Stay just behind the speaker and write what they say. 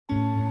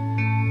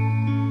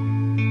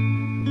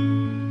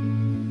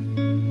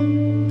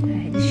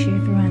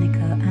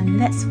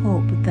let's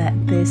hope that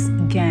this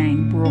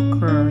gang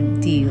broker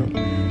deal,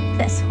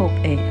 let's hope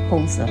it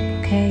holds up,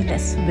 okay?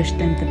 Let's wish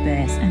them the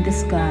best. And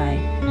this guy,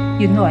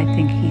 you know, I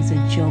think he's a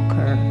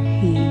joker.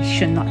 He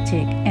should not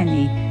take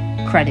any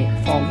credit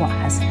for what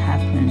has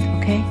happened,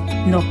 okay?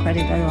 No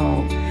credit at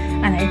all.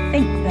 And I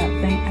think that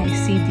when I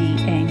see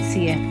the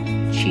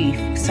NCF chief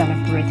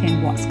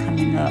celebrating what's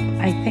coming up,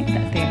 I think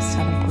that they're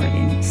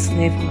celebrating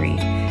slavery.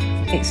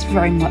 It's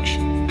very much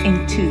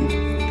into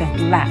the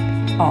lack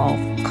of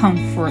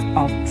comfort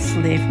of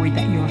slavery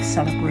that you're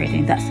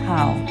celebrating. That's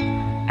how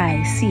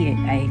I see it.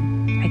 I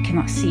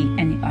cannot see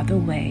any other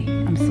way.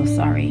 I'm so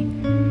sorry.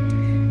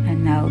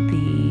 And now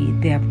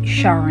they're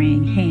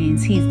showering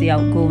Haynes. He's the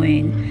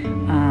outgoing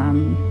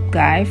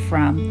guy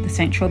from the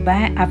central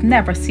bank. I've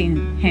never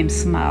seen him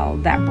smile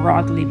that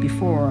broadly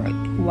before.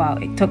 Wow,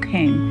 it took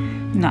him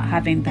not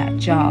having that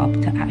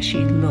job to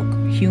actually look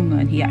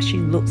human. He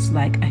actually looks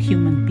like a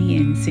human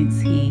being since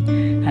he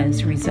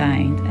has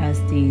resigned as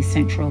the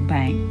central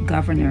bank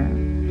governor.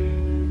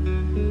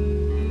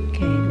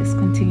 Okay, let's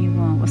continue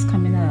on. What's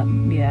coming up?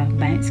 Yeah,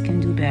 banks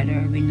can do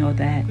better. We know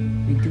that.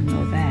 We do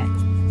know that.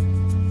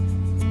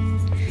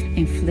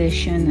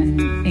 Inflation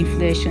and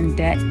inflation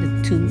debt,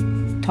 the two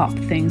top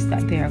things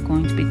that they are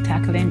going to be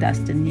tackling. That's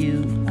the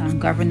new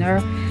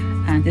governor.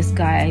 And this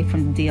guy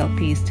from the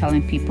DLP is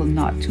telling people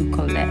not to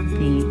collect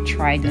the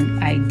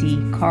Trident ID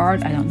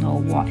card. I don't know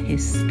what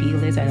his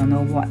spiel is. I don't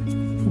know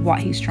what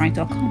he's trying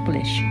to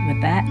accomplish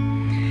with that.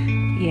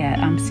 Yeah,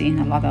 I'm seeing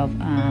a lot of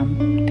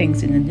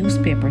things in the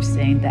newspaper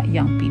saying that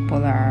young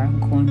people are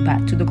going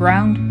back to the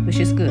ground, which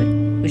is good.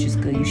 Which is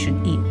good. You should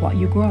eat what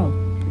you grow.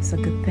 It's a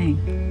good thing.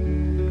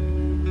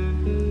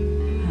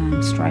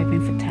 Striving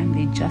for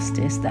timely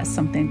justice, that's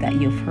something that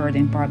you've heard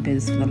in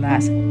Barbados for the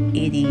last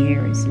 80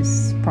 years.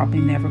 It's probably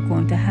never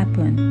going to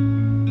happen.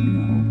 You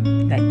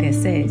know, like they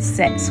say,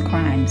 sex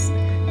crimes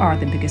are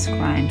the biggest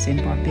crimes in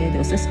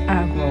Barbados. This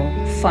agro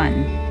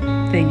fun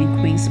thing in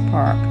Queen's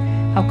Park,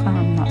 how come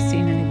I'm not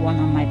seeing anyone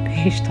on my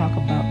page talk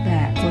about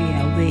that? Oh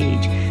yeah,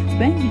 wage.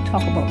 When you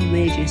talk about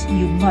wages,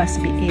 you must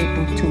be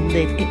able to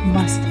live. It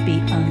must be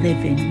a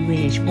living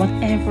wage.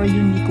 Whatever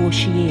you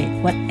negotiate,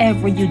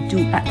 whatever you do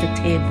at the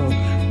table,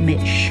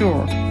 make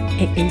sure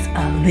it is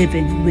a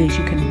living wage.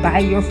 You can buy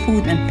your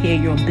food and pay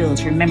your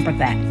bills. Remember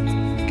that,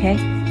 okay?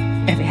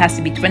 If it has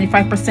to be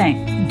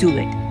 25%, do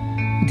it.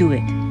 Do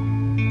it.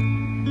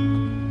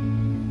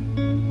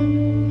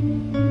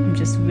 I'm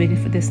just waiting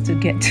for this to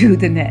get to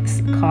the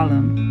next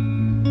column.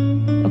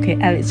 Okay,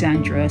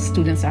 Alexandra,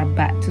 students are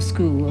back to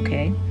school,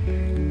 okay?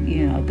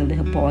 You know, the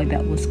little boy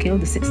that was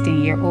killed, the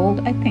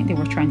 16-year-old, I think they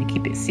were trying to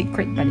keep it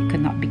secret, but it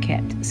could not be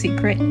kept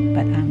secret.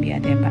 But yeah,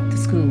 they're back to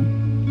school.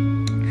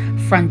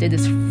 Fronted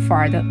is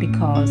fired up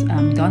because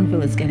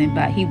Donville is getting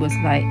back. He was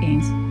like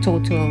in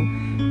total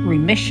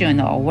remission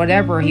or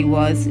whatever he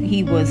was.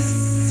 He was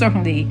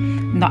certainly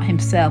not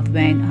himself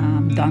when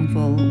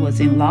Donville was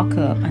in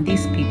lockup. And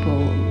these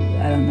people,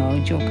 I don't know,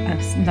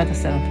 another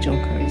set of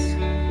jokers.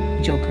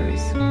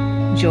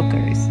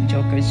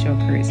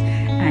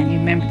 And you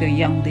remember the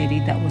young lady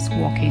that was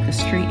walking the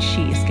street?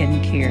 She is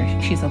getting care.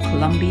 She's a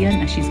Colombian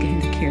and she's getting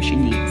the care she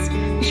needs.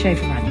 It's very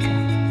Veronica.